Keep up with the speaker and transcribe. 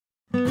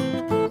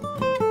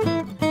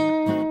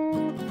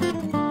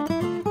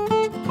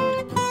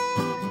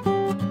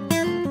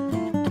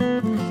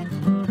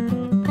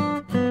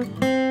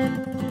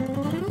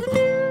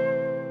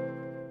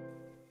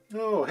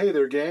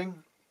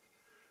gang.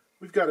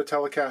 We've got a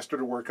Telecaster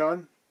to work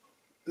on.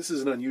 This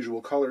is an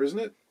unusual color, isn't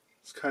it?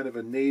 It's kind of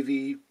a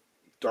navy,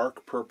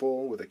 dark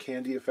purple with a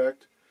candy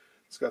effect.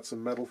 It's got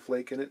some metal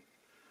flake in it.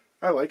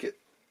 I like it.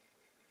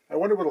 I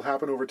wonder what'll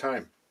happen over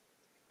time.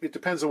 It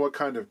depends on what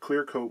kind of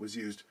clear coat was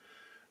used.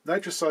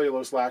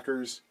 Nitrocellulose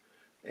lacquers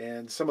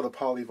and some of the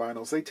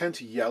polyvinyls, they tend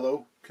to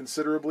yellow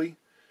considerably,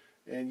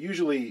 and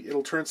usually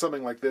it'll turn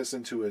something like this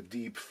into a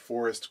deep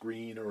forest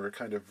green or a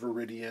kind of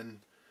viridian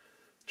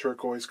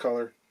turquoise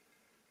color.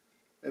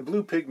 And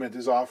blue pigment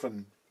is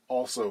often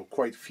also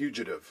quite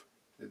fugitive.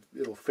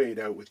 It'll fade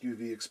out with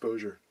UV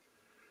exposure.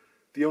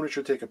 The owner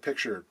should take a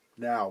picture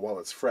now while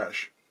it's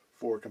fresh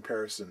for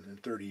comparison in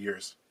 30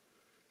 years.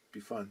 Be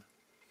fun.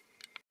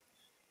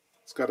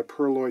 It's got a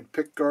pearloid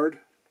pick guard,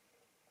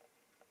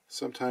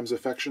 sometimes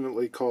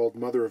affectionately called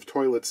mother of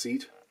toilet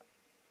seat.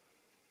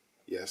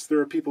 Yes, there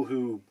are people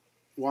who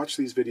watch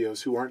these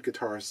videos who aren't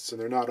guitarists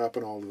and they're not up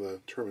on all of the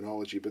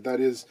terminology, but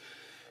that is,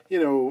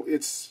 you know,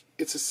 it's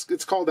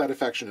called that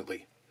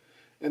affectionately.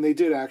 And they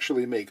did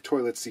actually make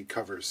toilet seat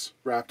covers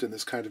wrapped in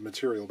this kind of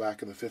material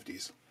back in the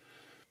 50s.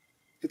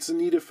 It's a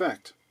neat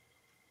effect.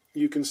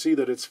 You can see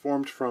that it's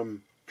formed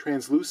from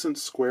translucent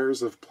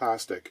squares of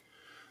plastic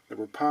that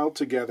were piled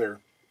together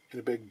in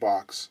a big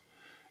box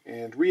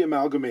and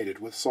re-amalgamated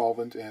with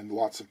solvent and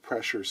lots of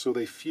pressure, so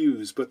they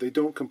fuse, but they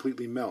don't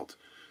completely melt.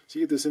 So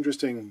you get this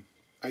interesting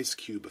ice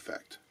cube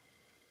effect.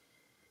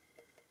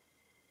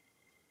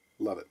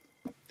 Love it.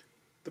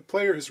 The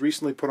player has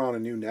recently put on a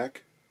new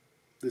neck.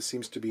 This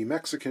seems to be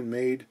Mexican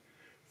made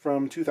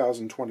from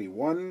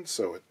 2021,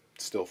 so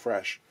it's still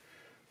fresh.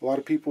 A lot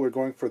of people are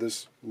going for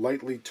this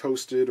lightly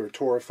toasted or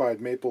torrefied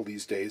maple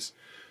these days.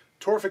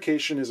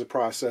 Torrefication is a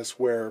process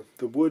where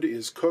the wood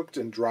is cooked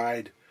and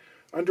dried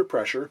under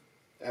pressure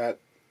at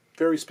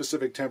very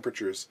specific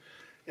temperatures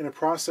in a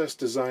process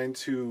designed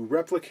to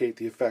replicate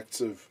the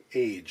effects of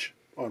age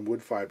on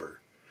wood fiber.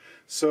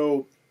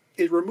 So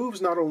it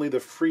removes not only the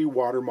free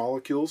water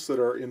molecules that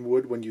are in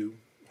wood when you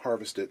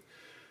harvest it,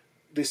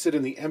 they sit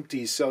in the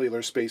empty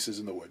cellular spaces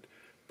in the wood,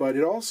 but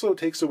it also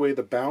takes away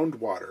the bound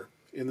water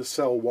in the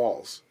cell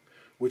walls,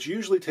 which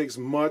usually takes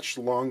much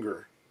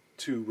longer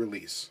to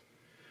release.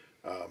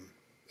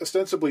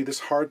 Ostensibly,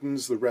 this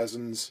hardens the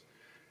resins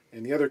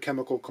and the other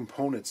chemical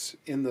components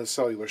in the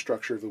cellular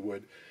structure of the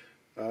wood.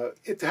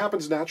 It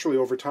happens naturally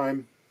over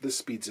time. This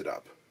speeds it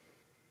up.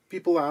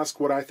 People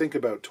ask what I think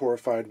about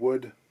torrefied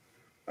wood.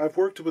 I've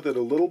worked with it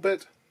a little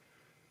bit.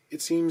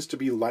 It seems to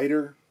be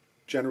lighter,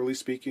 generally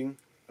speaking.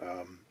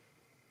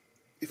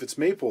 If it's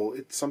maple,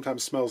 it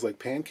sometimes smells like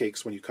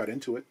pancakes when you cut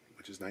into it,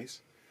 which is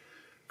nice.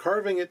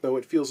 Carving it, though,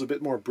 it feels a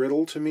bit more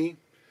brittle to me.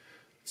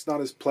 It's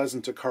not as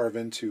pleasant to carve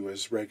into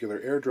as regular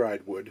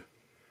air-dried wood.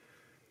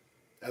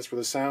 As for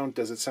the sound,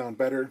 does it sound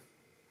better?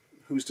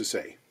 Who's to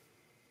say?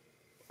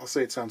 I'll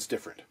say it sounds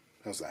different.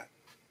 How's that?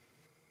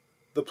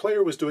 The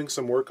player was doing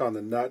some work on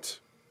the nut,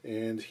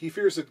 and he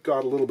fears it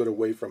got a little bit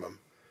away from him.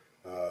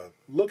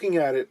 Looking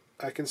at it,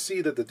 I can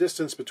see that the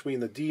distance between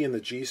the D and the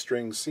G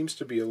strings seems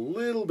to be a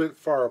little bit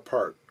far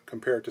apart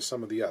compared to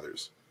some of the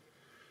others.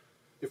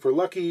 If we're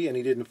lucky and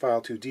he didn't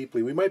file too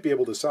deeply, we might be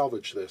able to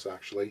salvage this,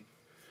 actually.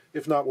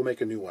 If not, we'll make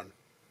a new one.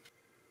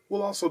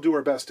 We'll also do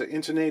our best to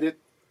intonate it.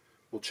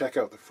 We'll check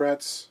out the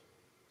frets,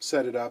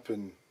 set it up,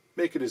 and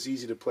make it as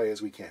easy to play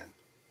as we can.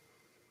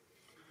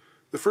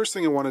 The first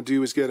thing I want to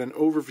do is get an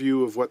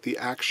overview of what the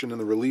action and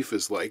the relief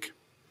is like.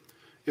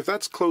 If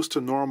that's close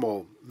to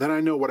normal, then I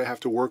know what I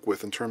have to work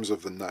with in terms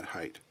of the nut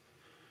height.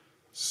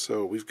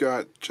 So we've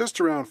got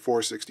just around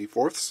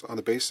 4/64ths on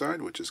the bass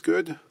side, which is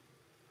good.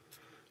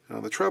 And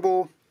on the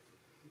treble,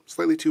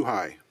 slightly too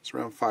high. It's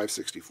around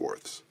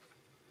 5/64ths.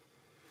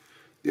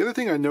 The other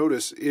thing I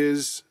notice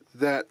is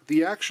that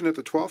the action at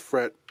the 12th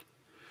fret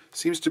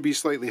seems to be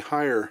slightly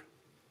higher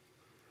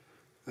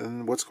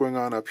than what's going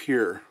on up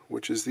here,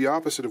 which is the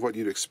opposite of what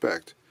you'd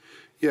expect.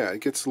 Yeah,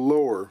 it gets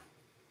lower.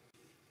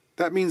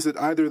 That means that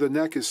either the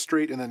neck is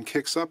straight and then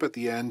kicks up at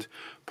the end,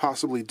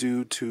 possibly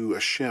due to a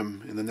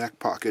shim in the neck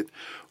pocket,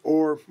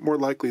 or more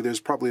likely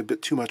there's probably a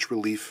bit too much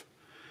relief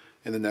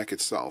in the neck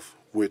itself,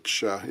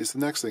 which is the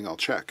next thing I'll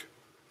check.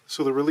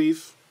 So the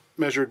relief,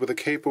 measured with a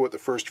capo at the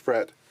 1st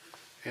fret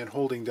and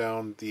holding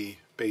down the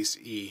bass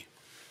E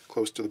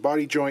close to the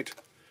body joint,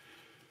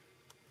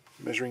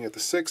 measuring at the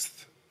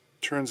 6th,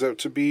 turns out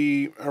to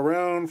be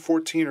around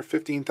 14 or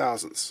 15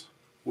 thousandths,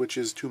 which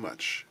is too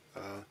much.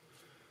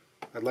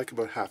 I'd like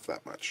about half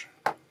that much.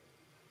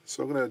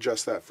 So I'm going to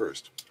adjust that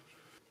first.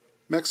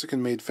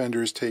 Mexican-made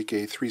Fenders take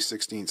a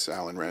 3/16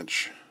 Allen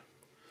wrench. I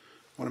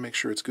want to make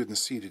sure it's good and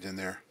seated in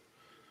there.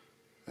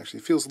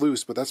 Actually, it feels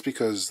loose, but that's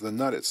because the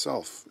nut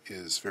itself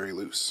is very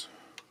loose.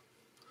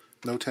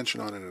 No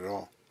tension on it at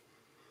all.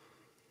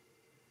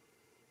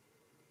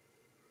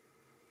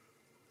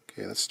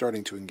 Okay, that's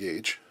starting to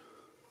engage.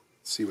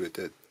 Let's see what it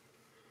did.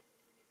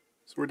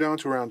 So we're down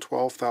to around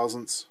 12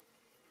 thousandths.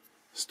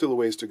 Still a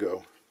ways to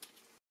go.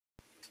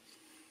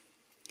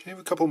 Okay, I have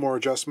a couple more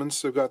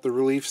adjustments. I've got the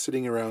relief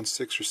sitting around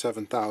 6 or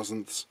 7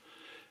 thousandths,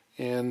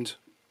 and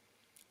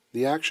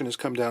the action has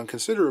come down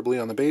considerably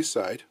on the bass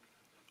side,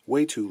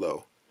 way too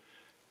low.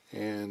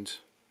 And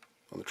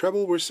on the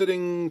treble, we're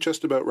sitting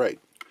just about right.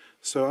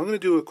 So I'm going to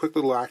do a quick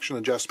little action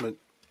adjustment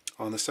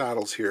on the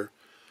saddles here,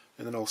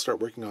 and then I'll start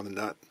working on the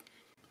nut.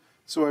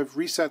 So I've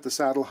reset the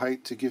saddle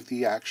height to give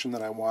the action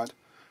that I want,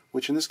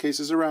 which in this case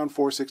is around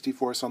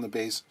 4/64 on the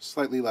bass,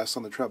 slightly less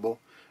on the treble.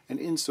 And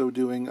in so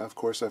doing, of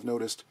course, I've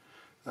noticed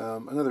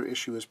another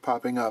issue is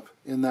popping up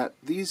in that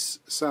these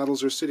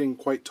saddles are sitting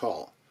quite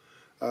tall,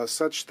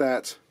 such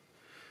that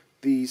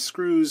the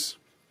screws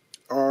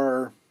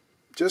are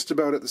just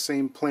about at the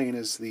same plane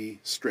as the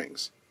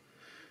strings.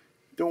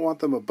 You don't want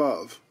them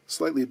above.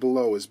 Slightly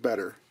below is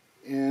better.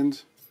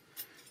 And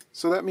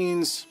so that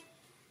means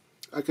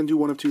I can do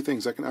one of two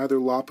things. I can either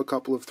lop a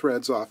couple of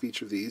threads off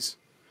each of these,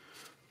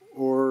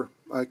 or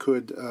I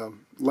could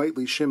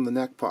lightly shim the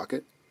neck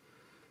pocket.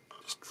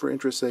 Just for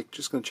interest's sake,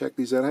 just going to check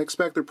these out. I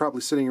expect they're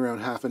probably sitting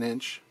around 1/2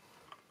 inch,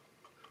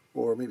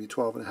 or maybe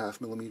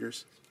 12.5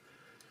 millimeters.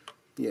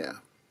 Yeah.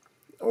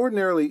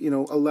 Ordinarily,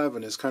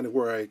 11 is kind of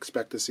where I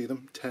expect to see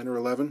them, 10 or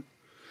 11.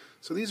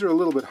 So these are a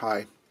little bit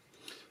high.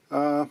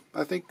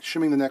 I think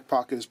shimming the neck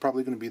pocket is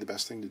probably going to be the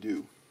best thing to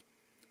do.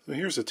 So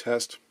here's a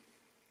test.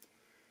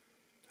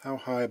 How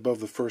high above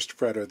the first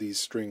fret are these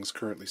strings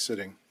currently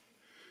sitting?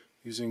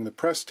 Using the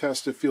press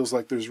test, it feels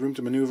like there's room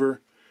to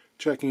maneuver.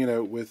 Checking it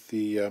out with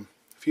the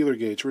feeler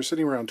gauge, we're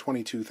sitting around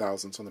 22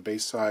 thousandths on the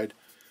bass side,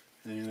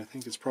 and I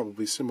think it's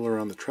probably similar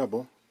on the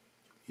treble.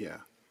 Yeah,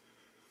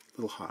 a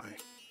little high.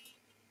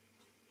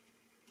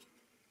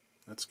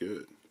 That's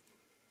good.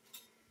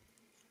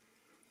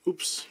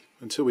 Oops,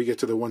 until we get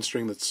to the one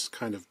string that's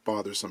kind of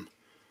bothersome.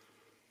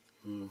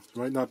 There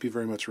might not be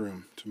very much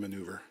room to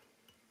maneuver.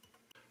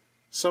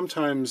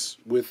 Sometimes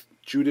with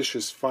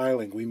judicious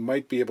filing we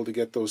might be able to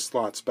get those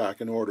slots back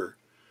in order.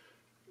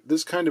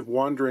 This kind of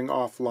wandering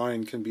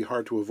offline can be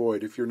hard to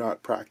avoid if you're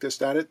not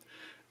practiced at it,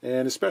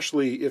 and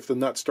especially if the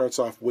nut starts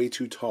off way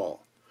too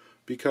tall,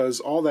 because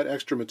all that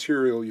extra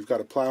material you've got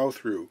to plow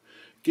through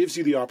gives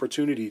you the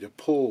opportunity to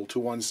pull to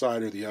one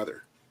side or the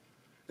other.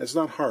 It's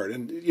not hard,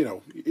 and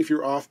if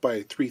you're off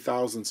by 3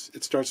 thousandths,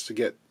 it starts to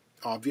get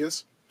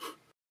obvious.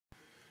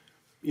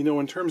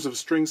 In terms of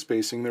string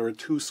spacing, there are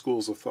two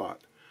schools of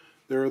thought.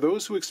 There are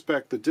those who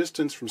expect the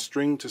distance from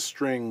string to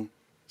string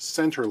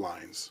center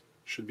lines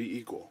should be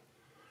equal.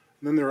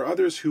 And then there are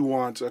others who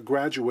want a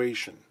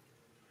graduation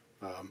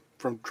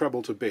from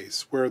treble to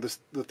bass, where the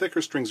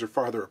thicker strings are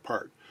farther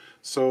apart.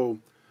 So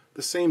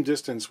the same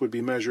distance would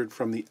be measured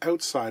from the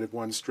outside of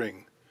one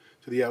string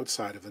to the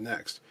outside of the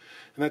next.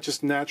 And that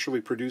just naturally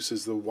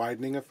produces the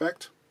widening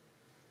effect.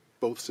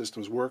 Both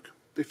systems work.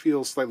 They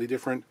feel slightly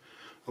different.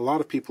 A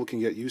lot of people can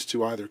get used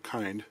to either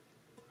kind.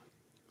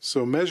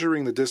 So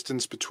measuring the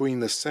distance between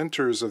the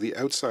centers of the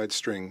outside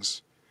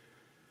strings,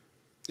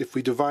 if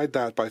we divide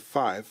that by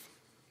 5,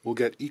 we'll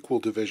get equal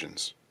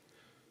divisions.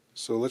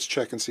 So let's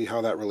check and see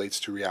how that relates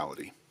to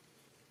reality.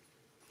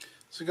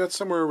 So we got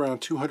somewhere around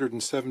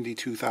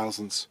 272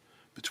 thousandths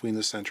between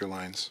the center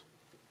lines.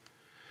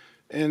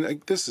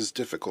 And this is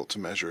difficult to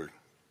measure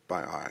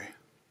by eye.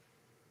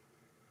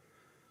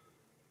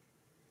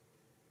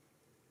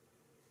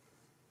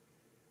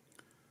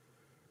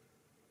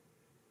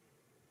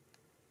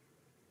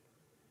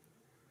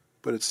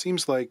 But it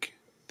seems like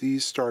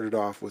these started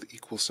off with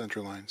equal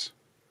center lines.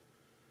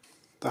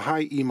 The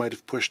high E might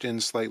have pushed in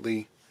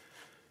slightly,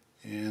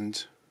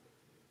 and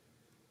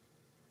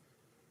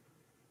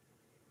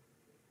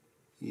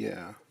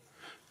yeah,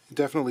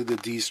 definitely the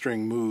D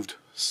string moved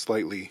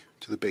slightly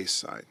to the bass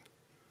side.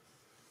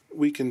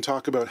 We can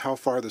talk about how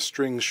far the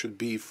strings should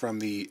be from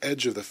the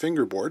edge of the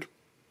fingerboard.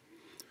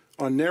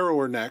 On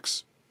narrower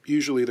necks,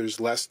 usually there's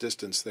less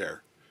distance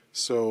there,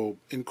 so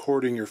in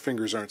chording your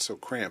fingers aren't so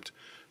cramped.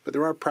 But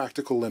there are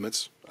practical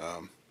limits,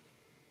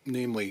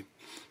 namely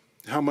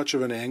how much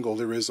of an angle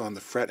there is on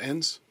the fret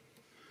ends.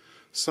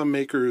 Some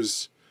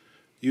makers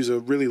use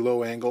a really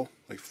low angle,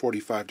 like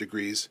 45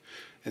 degrees,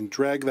 and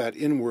drag that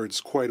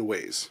inwards quite a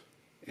ways.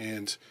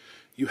 And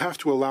you have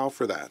to allow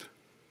for that,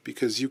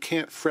 because you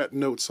can't fret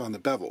notes on the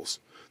bevels.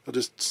 They'll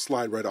just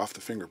slide right off the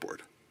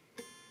fingerboard.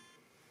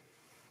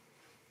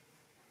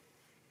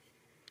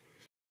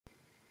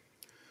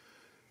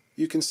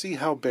 You can see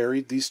how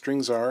buried these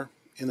strings are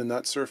in the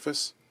nut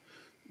surface.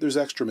 There's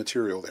extra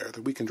material there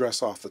that we can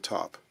dress off the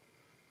top.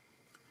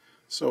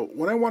 So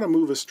when I want to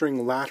move a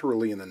string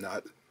laterally in the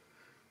nut,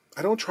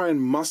 I don't try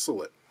and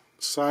muscle it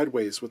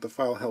sideways with the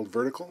file held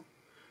vertical,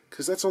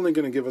 because that's only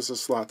going to give us a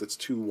slot that's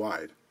too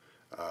wide.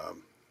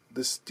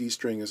 This D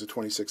string is a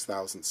 26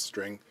 thousandths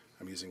string.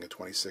 I'm using a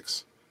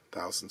 26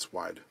 thousandths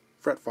wide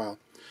fret file.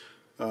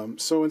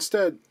 So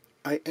instead,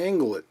 I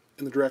angle it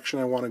in the direction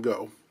I want to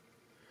go.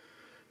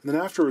 And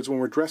then afterwards, when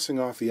we're dressing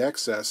off the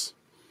excess,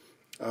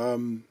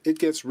 it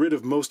gets rid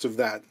of most of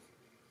that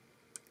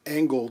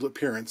angled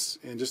appearance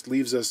and just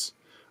leaves us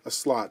a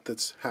slot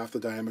that's half the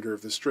diameter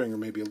of the string, or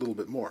maybe a little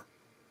bit more.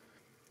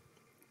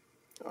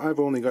 I've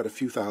only got a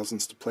few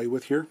thousandths to play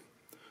with here,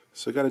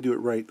 so I got to do it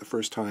right the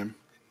first time.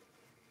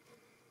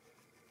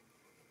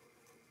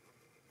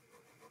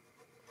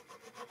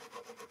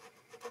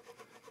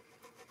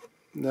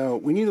 Now,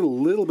 we need a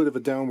little bit of a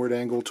downward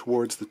angle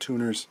towards the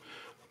tuners,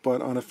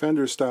 but on a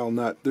Fender style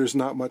nut, there's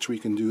not much we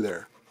can do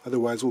there.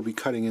 Otherwise, we'll be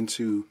cutting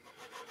into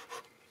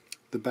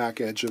the back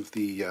edge of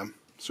the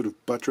sort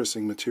of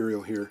buttressing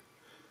material here.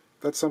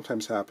 That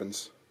sometimes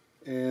happens.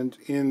 And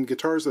in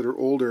guitars that are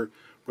older,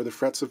 where the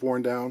frets have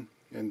worn down,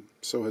 and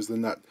so has the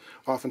nut,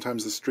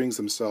 oftentimes the strings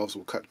themselves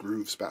will cut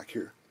grooves back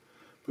here.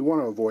 We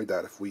want to avoid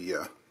that if we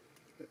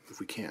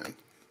can.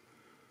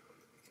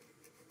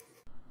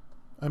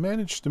 I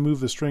managed to move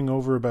the string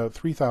over about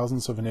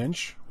 3/1000ths of an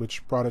inch,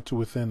 which brought it to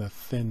within a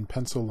thin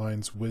pencil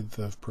line's width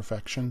of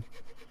perfection,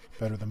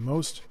 better than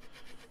most,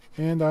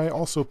 and I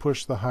also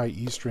pushed the high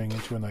E string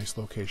into a nice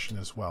location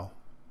as well.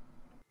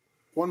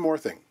 One more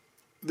thing.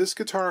 This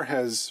guitar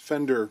has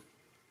Fender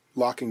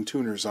locking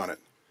tuners on it.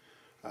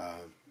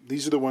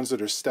 These are the ones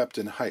that are stepped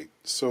in height,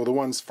 so the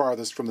ones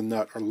farthest from the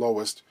nut are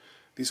lowest.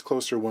 These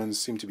closer ones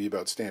seem to be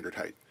about standard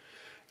height.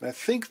 And I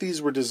think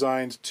these were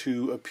designed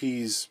to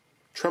appease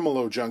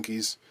tremolo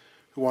junkies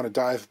who want to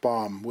dive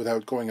bomb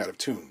without going out of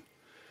tune,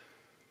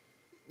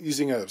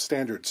 using a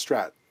standard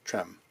Strat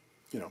trem,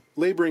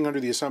 laboring under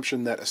the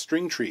assumption that a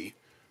string tree,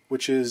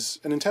 which is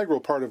an integral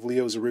part of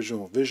Leo's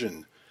original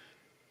vision,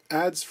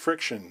 adds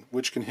friction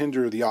which can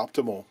hinder the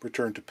optimal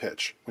return to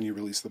pitch when you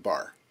release the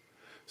bar.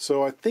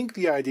 So I think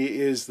the idea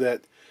is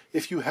that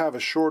if you have a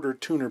shorter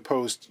tuner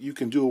post, you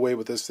can do away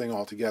with this thing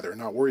altogether and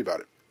not worry about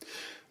it.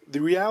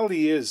 The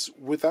reality is,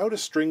 without a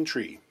string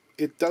tree,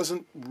 it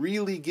doesn't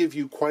really give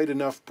you quite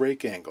enough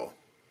break angle.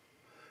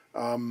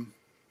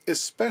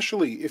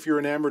 Especially if you're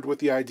enamored with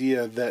the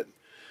idea that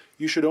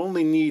you should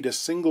only need a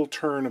single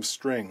turn of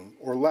string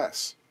or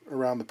less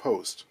around the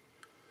post.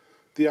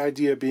 The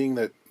idea being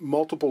that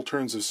multiple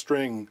turns of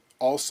string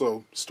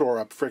also store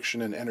up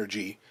friction and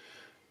energy,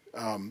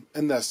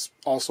 and thus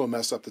also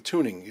mess up the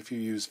tuning if you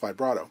use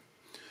vibrato.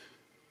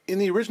 In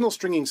the original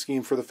stringing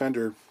scheme for the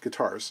Fender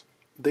guitars,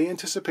 they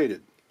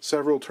anticipated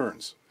several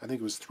turns. I think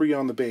it was 3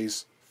 on the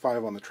bass,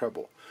 5 on the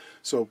treble.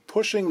 So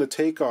pushing the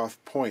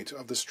takeoff point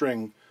of the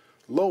string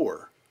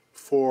lower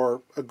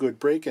for a good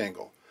break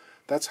angle.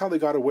 That's how they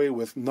got away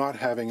with not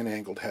having an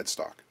angled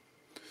headstock.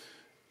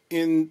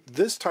 In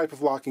this type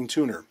of locking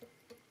tuner,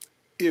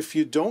 if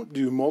you don't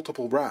do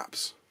multiple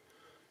wraps,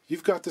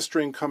 you've got the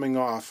string coming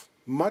off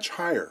much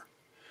higher.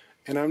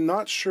 And I'm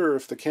not sure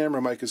if the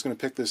camera mic is going to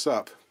pick this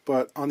up,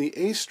 but on the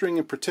A string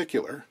in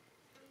particular,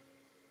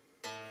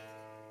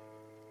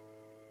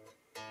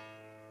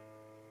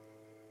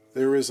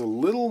 there is a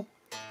little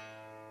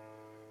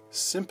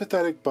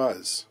sympathetic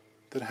buzz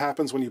that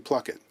happens when you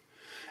pluck it.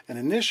 And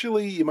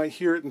initially you might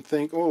hear it and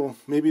think, oh,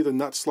 maybe the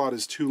nut slot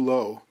is too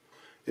low.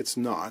 It's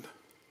not.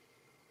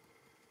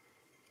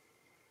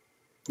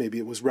 Maybe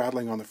it was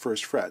rattling on the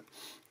first fret.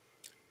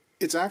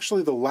 It's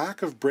actually the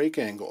lack of break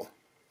angle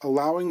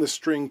allowing the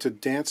string to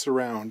dance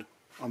around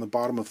on the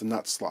bottom of the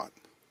nut slot.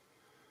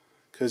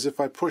 Because if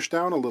I push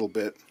down a little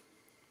bit,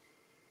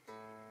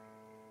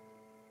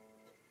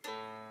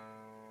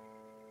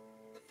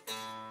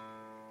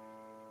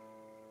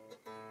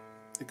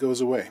 it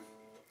goes away.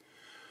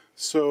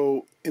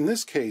 So in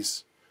this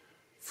case,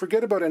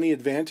 forget about any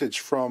advantage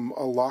from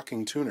a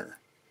locking tuner.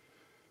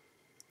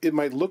 It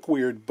might look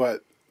weird,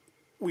 but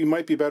we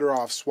might be better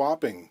off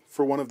swapping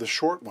for one of the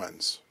short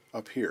ones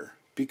up here,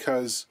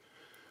 because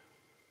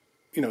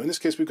in this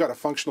case we've got a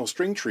functional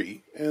string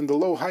tree and the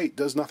low height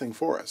does nothing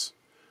for us,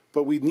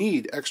 but we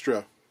need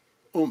extra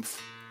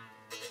oomph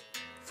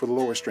for the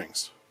lower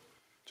strings.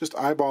 Just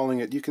eyeballing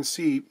it, you can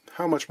see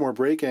how much more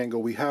break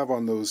angle we have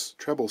on those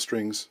treble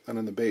strings than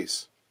on the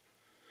bass.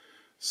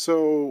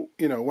 So,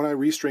 when I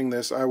restring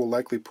this, I will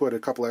likely put a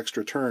couple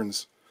extra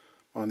turns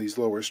on these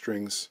lower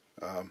strings.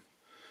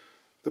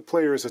 The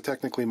player is a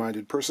technically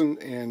minded person,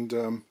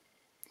 and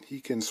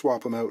he can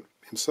swap them out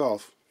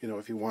himself,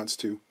 if he wants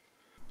to.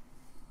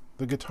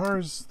 The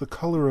guitar's the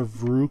color of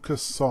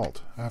Veruca's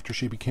salt after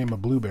she became a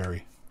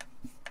blueberry.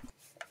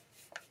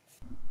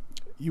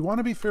 You want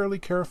to be fairly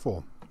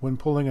careful when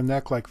pulling a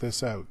neck like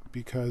this out,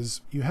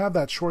 because you have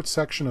that short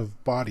section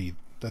of body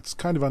that's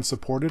kind of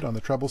unsupported on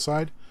the treble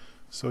side,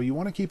 so you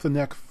want to keep the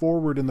neck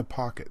forward in the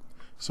pocket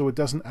so it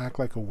doesn't act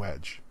like a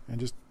wedge, and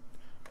just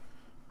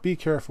be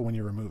careful when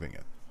you're removing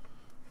it.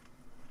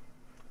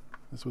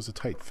 This was a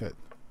tight fit.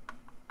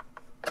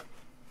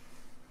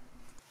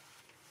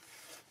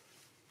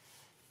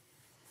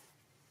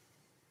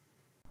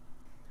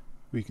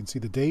 We can see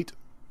the date.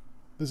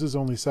 This is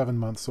only 7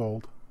 months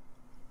old.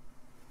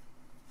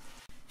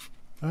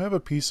 I have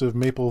a piece of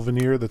maple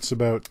veneer that's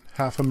about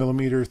 0.5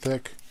 millimeter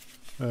thick,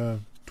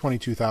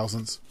 22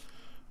 thousandths,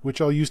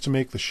 which I'll use to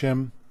make the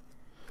shim.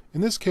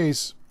 In this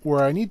case,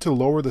 where I need to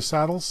lower the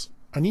saddles,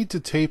 I need to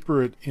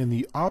taper it in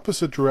the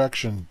opposite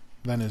direction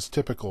than is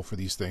typical for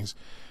these things.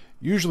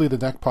 Usually the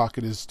neck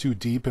pocket is too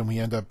deep and we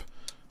end up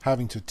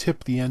having to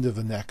tip the end of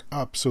the neck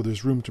up so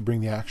there's room to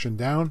bring the action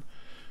down.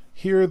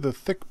 Here the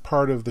thick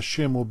part of the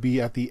shim will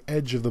be at the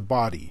edge of the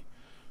body.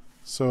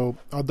 So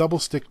I'll double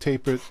stick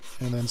tape it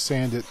and then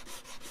sand it.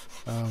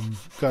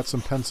 Got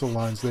some pencil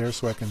lines there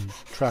so I can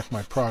track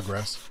my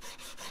progress.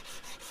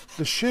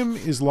 The shim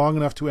is long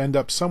enough to end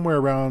up somewhere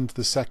around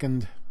the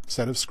second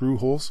set of screw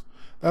holes.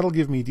 That'll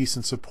give me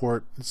decent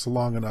support. It's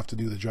long enough to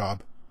do the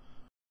job.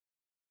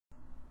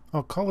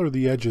 I'll color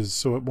the edges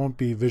so it won't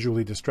be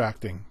visually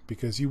distracting,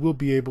 because you will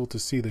be able to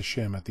see the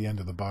shim at the end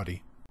of the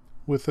body.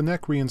 With the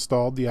neck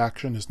reinstalled, the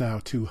action is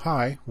now too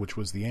high, which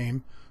was the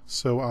aim,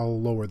 so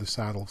I'll lower the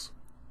saddles.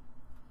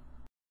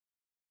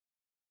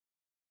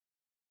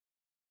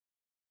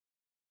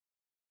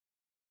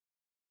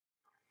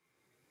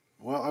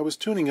 Well, I was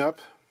tuning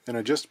up, and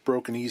I just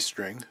broke an E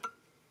string.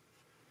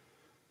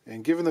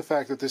 And given the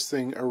fact that this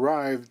thing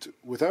arrived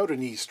without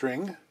an E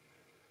string,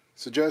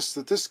 suggests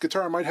that this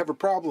guitar might have a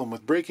problem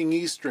with breaking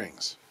E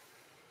strings.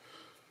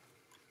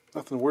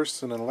 Nothing worse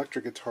than an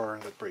electric guitar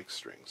that breaks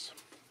strings.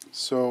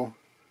 So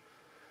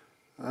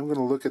I'm going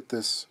to look at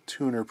this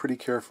tuner pretty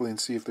carefully and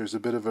see if there's a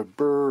bit of a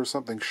burr or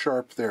something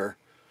sharp there,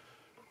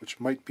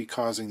 which might be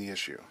causing the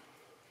issue.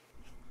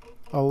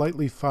 I'll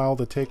lightly file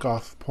the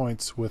takeoff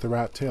points with a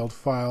rat-tailed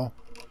file,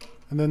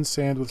 and then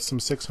sand with some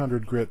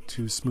 600 grit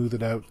to smooth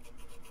it out.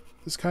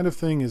 This kind of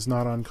thing is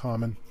not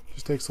uncommon,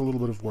 just takes a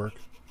little bit of work.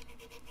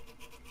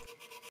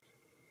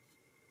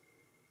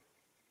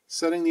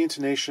 Setting the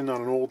intonation on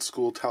an old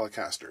school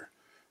Telecaster.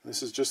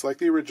 This is just like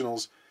the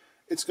originals.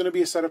 It's going to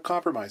be a set of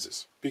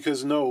compromises,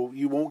 because no,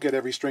 you won't get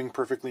every string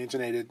perfectly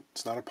intonated.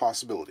 It's not a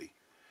possibility.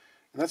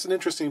 And that's an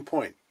interesting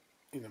point.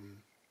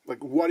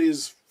 Like, what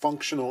is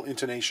functional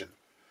intonation?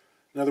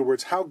 In other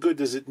words, how good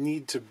does it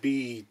need to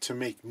be to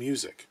make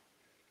music?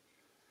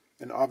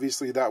 And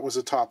obviously that was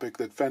a topic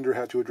that Fender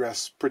had to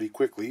address pretty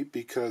quickly,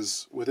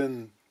 because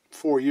within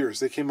 4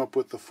 years they came up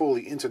with the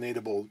fully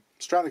intonatable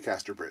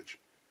Stratocaster bridge.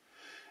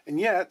 And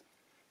yet,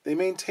 they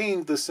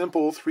maintained the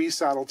simple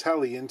 3-saddle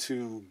Tele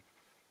into,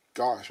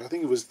 gosh, I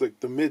think it was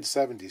like the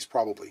mid-70s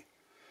probably.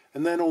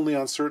 And then only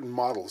on certain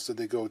models did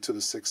they go to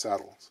the 6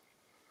 saddles.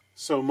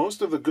 So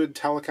most of the good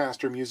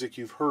Telecaster music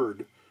you've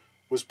heard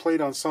was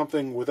played on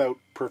something without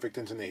perfect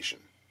intonation.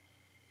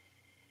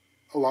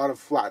 A lot of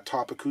flat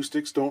top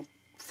acoustics don't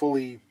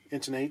fully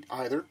intonate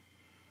either.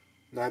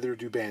 Neither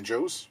do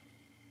banjos.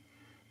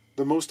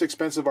 The most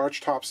expensive arch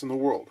tops in the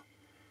world,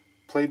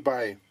 played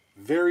by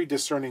very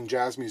discerning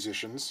jazz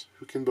musicians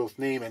who can both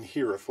name and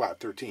hear a flat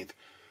 13th.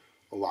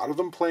 A lot of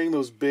them playing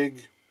those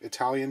big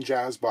Italian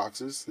jazz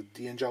boxes, the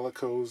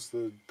D'Angelicos,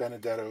 the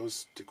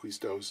Benedettos,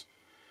 D'Acquistos,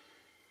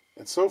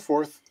 and so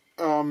forth.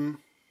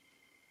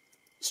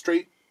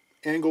 Straight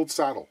angled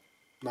saddle,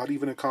 not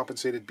even a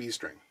compensated B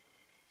string.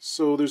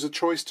 So there's a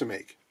choice to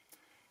make.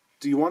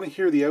 Do you want to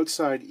hear the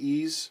outside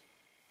E's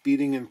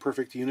beating in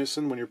perfect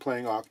unison when you're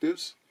playing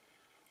octaves?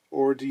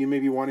 Or do you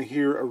maybe want to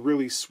hear a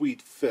really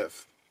sweet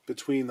fifth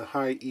between the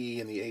high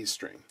E and the A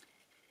string?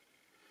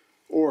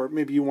 Or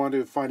maybe you want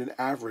to find an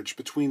average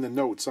between the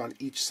notes on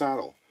each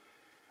saddle.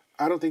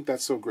 I don't think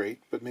that's so great,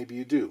 but maybe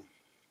you do.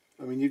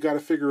 I mean, you got to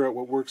figure out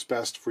what works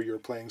best for your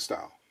playing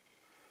style.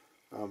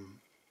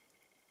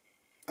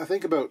 I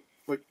think about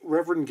like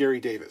Reverend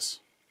Gary Davis.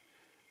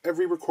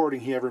 Every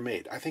recording he ever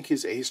made, I think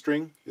his A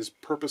string is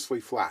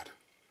purposefully flat.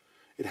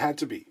 It had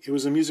to be. It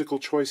was a musical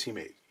choice he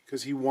made,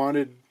 because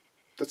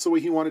that's the way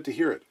he wanted to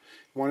hear it.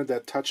 He wanted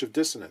that touch of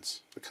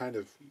dissonance, the kind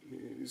of,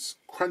 it's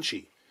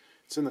crunchy,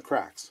 it's in the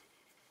cracks.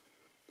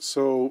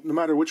 So no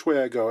matter which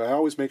way I go, I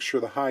always make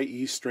sure the high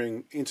E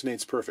string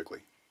intonates perfectly.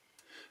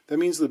 That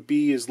means the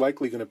B is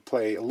likely going to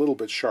play a little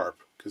bit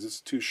sharp, because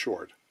it's too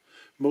short.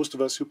 Most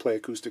of us who play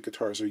acoustic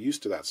guitars are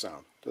used to that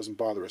sound. It doesn't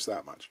bother us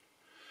that much.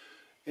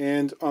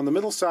 And on the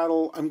middle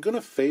saddle, I'm going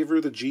to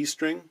favor the G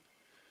string.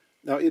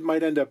 Now, it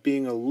might end up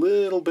being a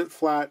little bit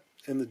flat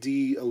and the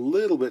D a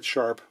little bit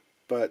sharp,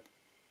 but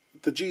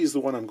the G is the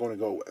one I'm going to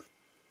go with.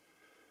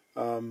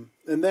 And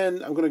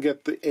then I'm going to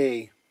get the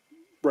A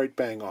right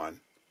bang on,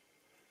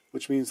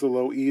 which means the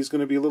low E is going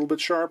to be a little bit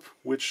sharp,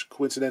 which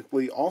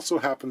coincidentally also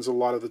happens a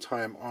lot of the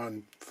time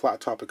on flat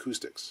top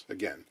acoustics,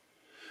 again.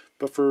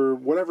 But for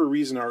whatever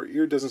reason, our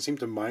ear doesn't seem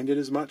to mind it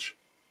as much.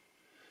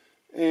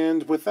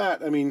 And with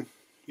that, I mean,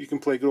 you can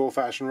play good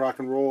old-fashioned rock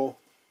and roll,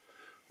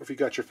 or if you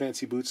got your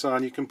fancy boots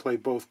on, you can play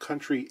both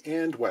country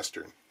and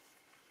western.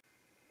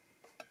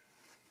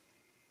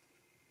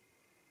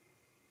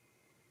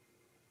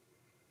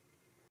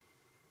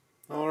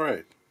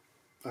 Alright,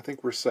 I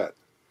think we're set.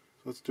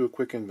 So let's do a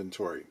quick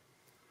inventory.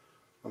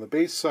 On the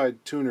bass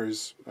side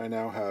tuners, I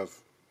now have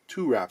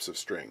 2 wraps of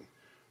string,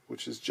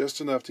 which is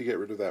just enough to get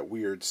rid of that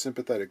weird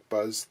sympathetic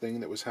buzz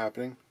thing that was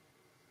happening.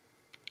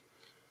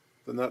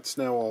 The nut's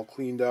now all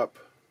cleaned up.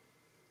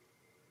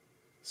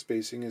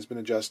 Spacing has been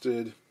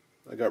adjusted.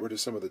 I got rid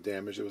of some of the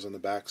damage that was on the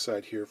back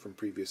side here from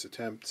previous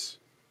attempts.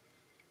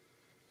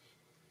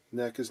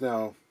 Neck is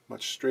now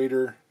much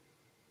straighter.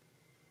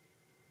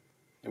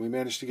 And we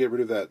managed to get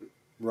rid of that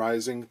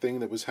rising thing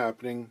that was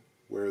happening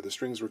where the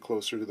strings were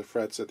closer to the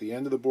frets at the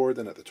end of the board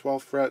than at the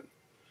 12th fret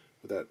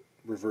with that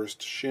reversed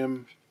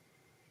shim.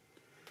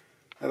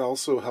 That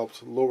also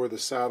helped lower the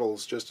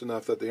saddles just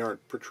enough that they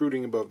aren't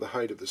protruding above the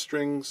height of the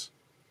strings.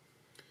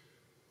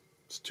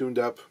 It's tuned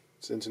up,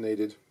 it's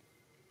intonated.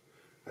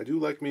 I do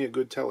like me a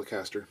good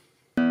Telecaster.